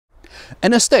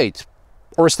An estate,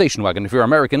 or a station wagon if you're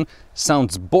American,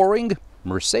 sounds boring.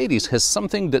 Mercedes has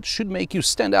something that should make you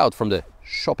stand out from the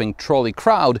shopping trolley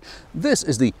crowd. This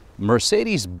is the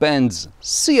Mercedes-Benz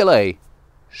CLA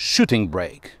Shooting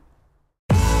Brake.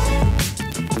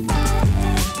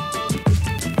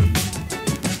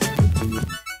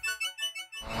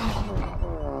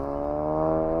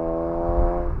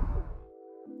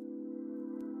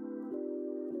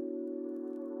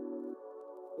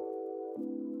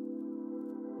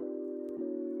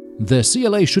 The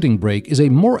CLA Shooting Brake is a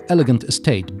more elegant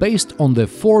estate based on the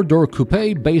 4-door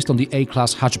coupe based on the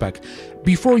A-Class hatchback.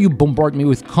 Before you bombard me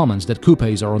with comments that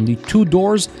coupes are only 2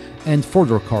 doors and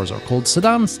 4-door cars are called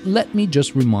sedans, let me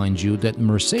just remind you that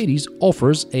Mercedes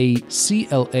offers a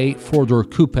CLA 4-door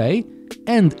coupe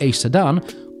and a sedan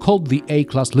called the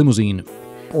A-Class Limousine,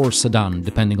 or sedan,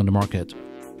 depending on the market.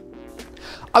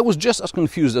 I was just as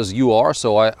confused as you are,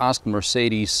 so I asked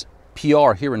Mercedes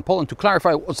PR here in Poland to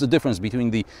clarify what's the difference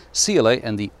between the CLA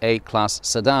and the A-Class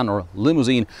sedan or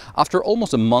limousine. After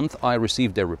almost a month I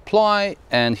received a reply,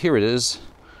 and here it is.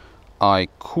 I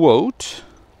quote: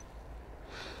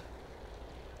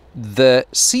 "The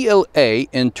CLA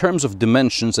in terms of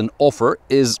dimensions and offer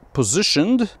is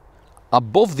positioned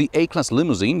above the A-Class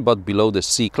limousine but below the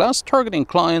C-Class, targeting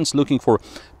clients looking for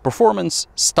performance,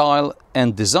 style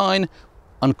and design,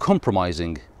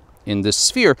 uncompromising. In this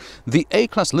sphere, the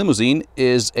A-Class limousine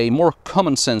is a more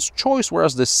common-sense choice,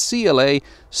 whereas the CLA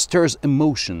stirs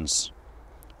emotions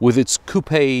with its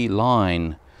coupe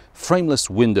line, frameless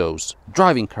windows,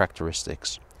 driving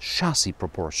characteristics, chassis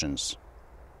proportions."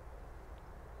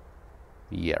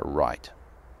 Yeah, right.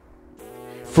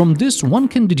 From this one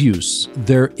can deduce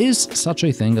there is such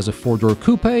a thing as a 4-door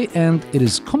coupe, and it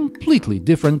is completely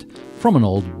different from an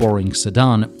old boring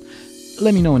sedan.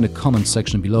 Let me know in the comment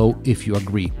section below if you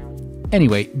agree.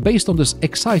 Anyway, based on this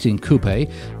exciting coupe,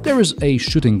 there is a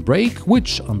shooting brake,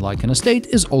 which, unlike an estate,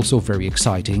 is also very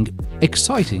exciting.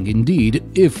 Exciting indeed,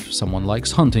 if someone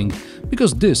likes hunting,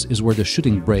 because this is where the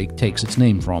shooting brake takes its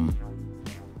name from.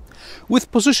 With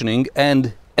positioning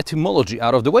and etymology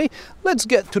out of the way, let's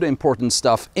get to the important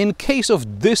stuff. In case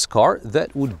of this car,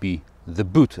 that would be the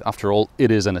boot. After all,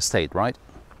 it is an estate, right?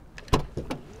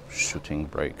 Shooting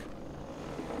brake.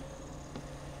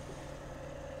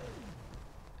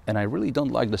 And I really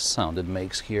don't like the sound it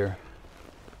makes here.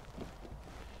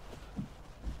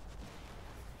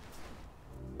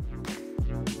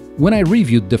 When I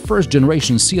reviewed the first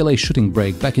generation CLA Shooting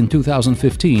Brake back in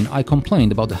 2015, I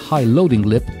complained about the high loading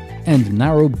lip and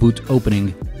narrow boot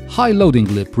opening. High loading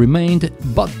lip remained,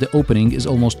 but the opening is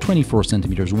almost 24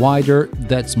 centimeters wider.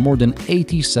 That's more than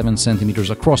 87 centimeters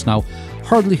across now.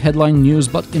 Hardly headline news,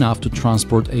 but enough to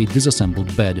transport a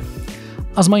disassembled bed.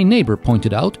 As my neighbor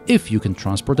pointed out, if you can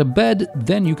transport a bed,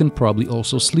 then you can probably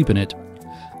also sleep in it.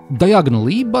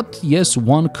 Diagonally, but yes,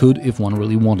 one could if one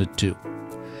really wanted to.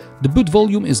 The boot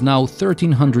volume is now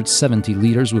 1370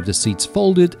 liters with the seats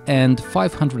folded and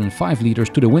 505 liters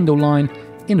to the window line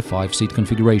in a 5-seat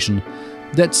configuration.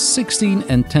 That's 16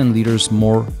 and 10 liters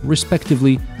more,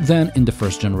 respectively, than in the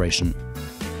first generation.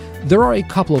 There are a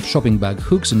couple of shopping bag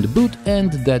hooks in the boot,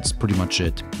 and that's pretty much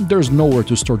it. There's nowhere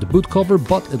to store the boot cover,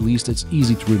 but at least it's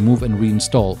easy to remove and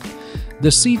reinstall. The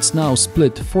seats now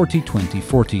split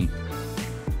 40-20-40.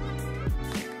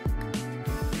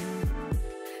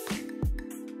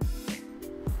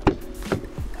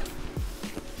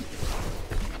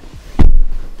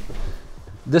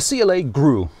 The CLA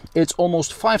grew. It's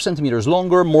almost 5 centimeters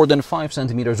longer, more than 5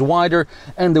 centimeters wider,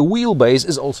 and the wheelbase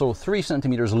is also 3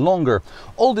 centimeters longer.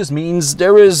 All this means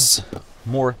there is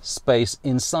more space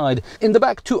inside. In the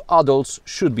back, 2 adults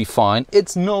should be fine.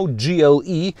 It's no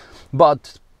GLE,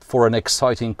 but for an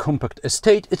exciting compact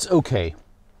estate, it's okay.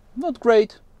 Not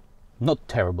great, not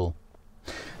terrible.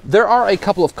 There are a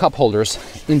couple of cup holders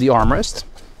in the armrest,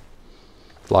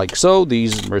 like so,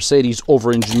 these Mercedes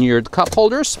over-engineered cup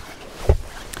holders.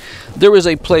 There is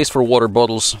a place for water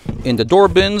bottles in the door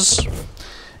bins,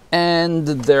 and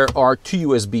there are 2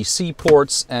 USB-C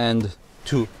ports and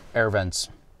 2 air vents.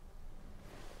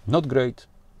 Not great,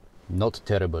 not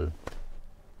terrible.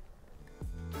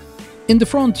 In the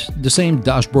front, the same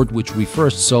dashboard which we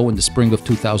first saw in the spring of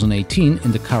 2018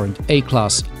 in the current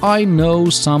A-Class. I know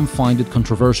some find it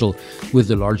controversial, with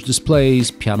the large displays,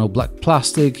 piano black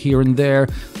plastic here and there,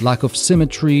 lack of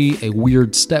symmetry, a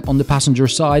weird step on the passenger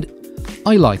side.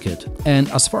 I like it, and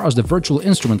as far as the virtual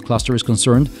instrument cluster is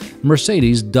concerned,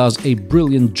 Mercedes does a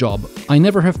brilliant job. I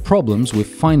never have problems with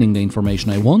finding the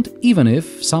information I want, even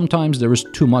if sometimes there is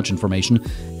too much information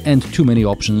and too many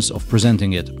options of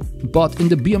presenting it. But in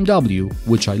the BMW,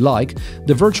 which I like,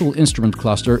 the virtual instrument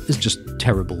cluster is just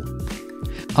terrible.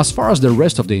 As far as the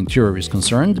rest of the interior is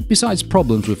concerned, besides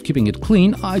problems with keeping it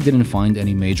clean, I didn't find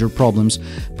any major problems.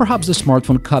 Perhaps the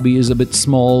smartphone cubby is a bit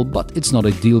small, but it's not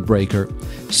a deal breaker.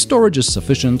 Storage is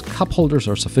sufficient, cup holders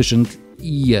are sufficient.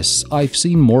 Yes, I've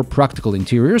seen more practical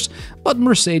interiors, but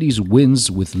Mercedes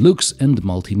wins with looks and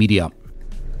multimedia.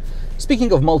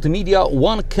 Speaking of multimedia,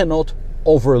 one cannot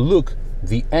overlook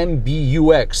the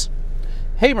MBUX.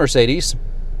 Hey Mercedes.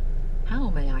 How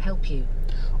may I help you?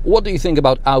 What do you think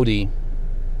about Audi?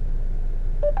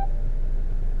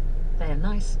 They're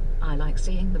nice. I like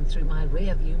seeing them through my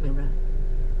rear view mirror.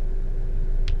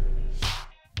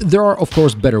 There are of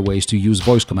course better ways to use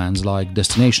voice commands like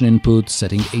destination input,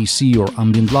 setting AC or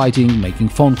ambient lighting, making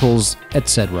phone calls,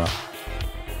 etc.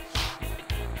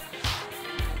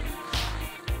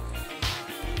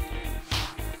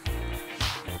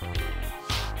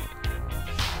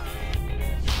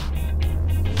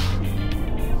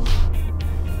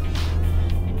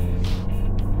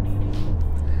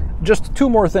 Just two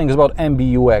more things about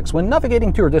MBUX. When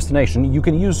navigating to your destination, you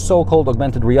can use so-called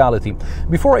augmented reality.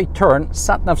 Before a turn,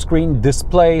 sat-nav screen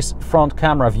displays front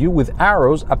camera view with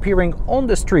arrows appearing on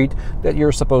the street that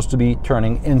you're supposed to be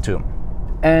turning into.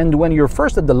 And when you're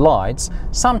first at the lights,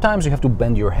 sometimes you have to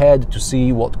bend your head to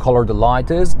see what color the light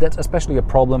is. That's especially a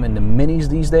problem in the Minis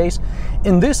these days.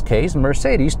 In this case,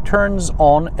 Mercedes turns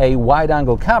on a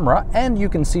wide-angle camera and you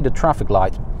can see the traffic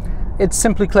light. It's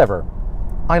simply clever.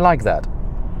 I like that.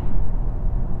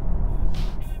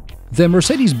 The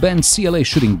Mercedes-Benz CLA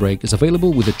Shooting Brake is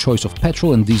available with a choice of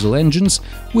petrol and diesel engines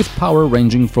with power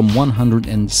ranging from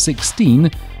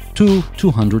 116 to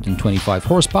 225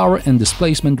 horsepower and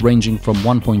displacement ranging from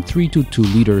 1.3 to 2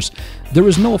 liters. There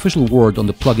is no official word on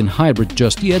the plug-in hybrid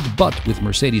just yet, but with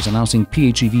Mercedes announcing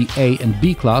PHEV A and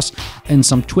B class and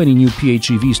some 20 new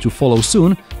PHEVs to follow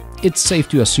soon, it's safe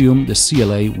to assume the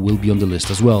CLA will be on the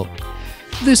list as well.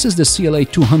 This is the CLA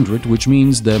 200, which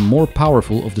means the more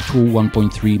powerful of the two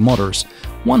 1.3 motors.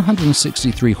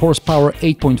 163 horsepower,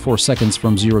 8.4 seconds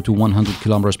from 0 to 100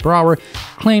 km per hour,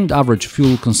 claimed average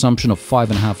fuel consumption of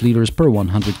 5.5 liters per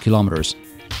 100 km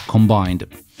combined.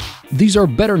 These are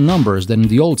better numbers than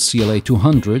the old CLA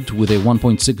 200 with a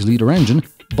 1.6 liter engine,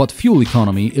 but fuel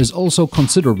economy is also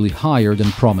considerably higher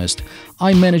than promised.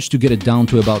 I managed to get it down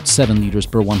to about 7 liters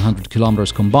per 100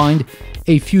 kilometers combined.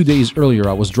 A few days earlier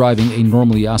I was driving a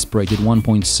normally aspirated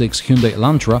 1.6 Hyundai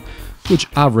Elantra, which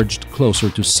averaged closer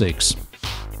to 6.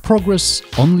 Progress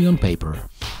only on paper.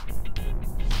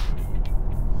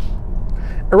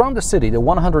 Around the city, the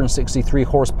 163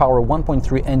 horsepower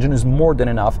 1.3 engine is more than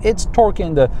enough. It's torquey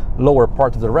in the lower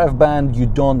part of the rev band. You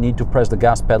don't need to press the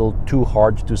gas pedal too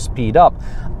hard to speed up.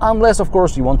 Unless, of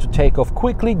course, you want to take off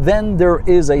quickly, then there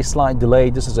is a slight delay.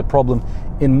 This is a problem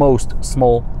in most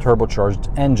small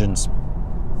turbocharged engines.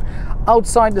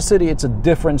 Outside the city, it's a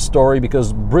different story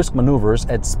because brisk maneuvers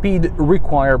at speed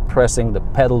require pressing the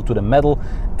pedal to the metal,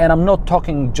 and I'm not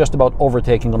talking just about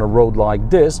overtaking on a road like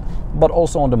this, but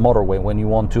also on the motorway when you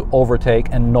want to overtake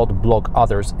and not block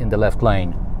others in the left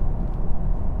lane.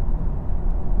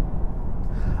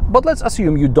 But let's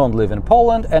assume you don't live in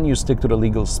Poland and you stick to the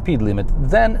legal speed limit.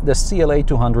 Then the CLA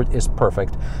 200 is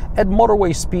perfect. At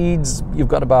motorway speeds, you've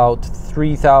got about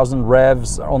 3,000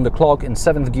 revs on the clock in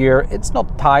 7th gear. It's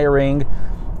not tiring,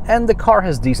 and the car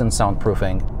has decent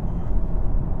soundproofing.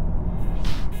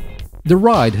 The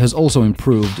ride has also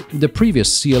improved. The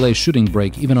previous CLA Shooting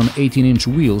Brake, even on 18-inch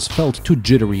wheels, felt too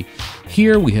jittery.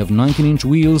 Here we have 19-inch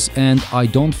wheels and I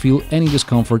don't feel any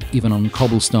discomfort even on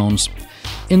cobblestones.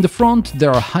 In the front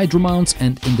there are hydro mounts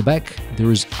and in the back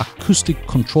there is acoustic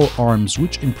control arms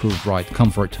which improve ride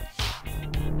comfort.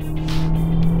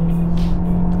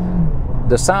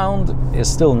 The sound is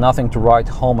still nothing to write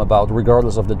home about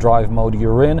regardless of the drive mode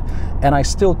you're in, and I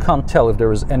still can't tell if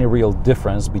there is any real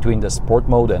difference between the sport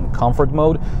mode and comfort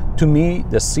mode. To me,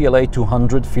 the CLA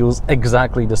 200 feels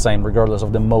exactly the same regardless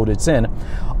of the mode it's in.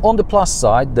 On the plus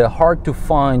side, the hard to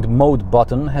find mode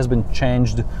button has been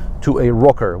changed to a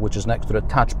rocker, which is next to the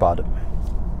touchpad.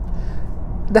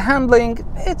 The handling,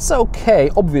 it's okay.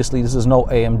 Obviously this is no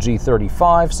AMG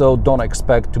 35, so don't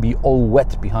expect to be all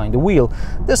wet behind the wheel.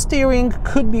 The steering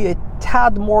could be a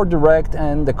tad more direct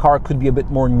and the car could be a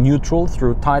bit more neutral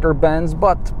through tighter bends,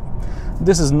 but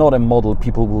this is not a model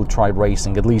people will try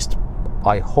racing, at least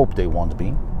I hope they won't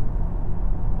be.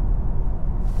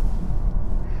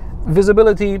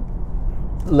 Visibility,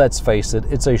 let's face it,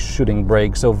 it's a shooting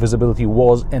brake, so visibility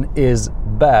was and is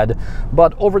bad,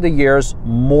 but over the years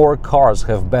more cars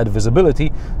have bad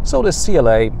visibility, so the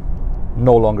CLA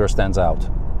no longer stands out.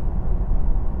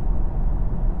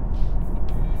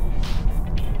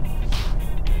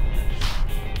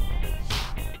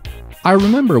 I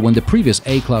remember when the previous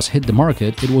A-Class hit the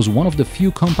market, it was one of the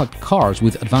few compact cars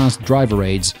with advanced driver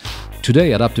aids.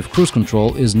 Today, adaptive cruise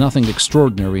control is nothing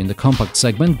extraordinary in the compact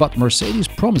segment, but Mercedes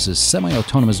promises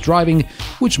semi-autonomous driving,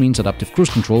 which means adaptive cruise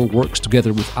control works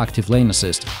together with active lane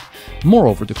assist.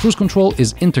 Moreover, the cruise control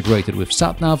is integrated with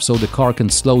sat-nav, so the car can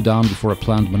slow down before a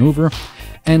planned maneuver,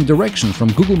 and directions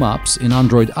from Google Maps in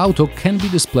Android Auto can be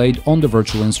displayed on the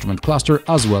virtual instrument cluster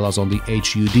as well as on the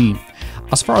HUD.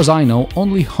 As far as I know,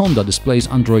 only Honda displays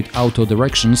Android Auto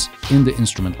directions in the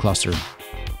instrument cluster.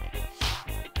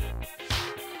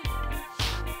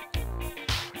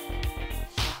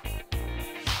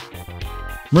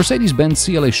 Mercedes-Benz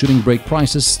CLA Shooting Brake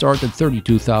prices start at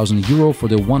 €32,000 for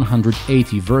the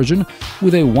 180 version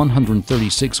with a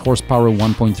 136 horsepower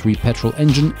 1.3 petrol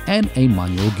engine and a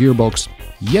manual gearbox.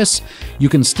 Yes, you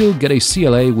can still get a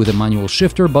CLA with a manual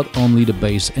shifter, but only the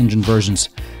base engine versions.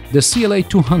 The CLA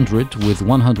 200 with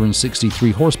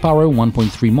 163 horsepower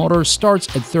 1.3 motor starts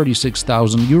at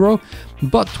 €36,000,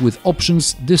 but with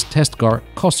options this test car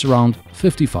costs around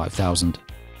 €55,000.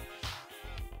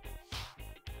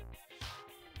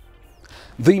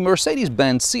 The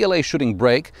Mercedes-Benz CLA Shooting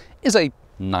Brake is a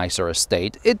nicer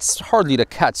estate. It's hardly the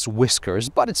cat's whiskers,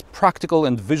 but it's practical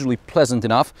and visually pleasant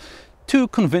enough to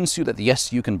convince you that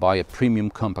yes, you can buy a premium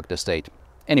compact estate.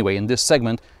 Anyway, in this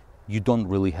segment, you don't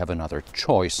really have another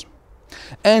choice.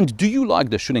 And do you like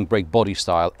the shooting brake body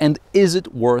style, and is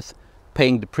it worth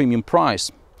paying the premium price?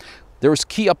 There is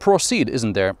Kia Proceed,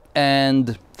 isn't there?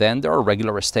 And then there are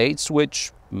regular estates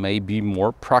which may be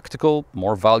more practical,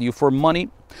 more value for money.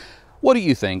 What do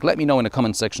you think? Let me know in the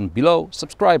comment section below.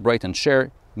 Subscribe, rate and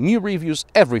share. New reviews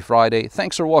every Friday.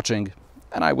 Thanks for watching,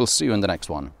 and I will see you in the next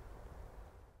one.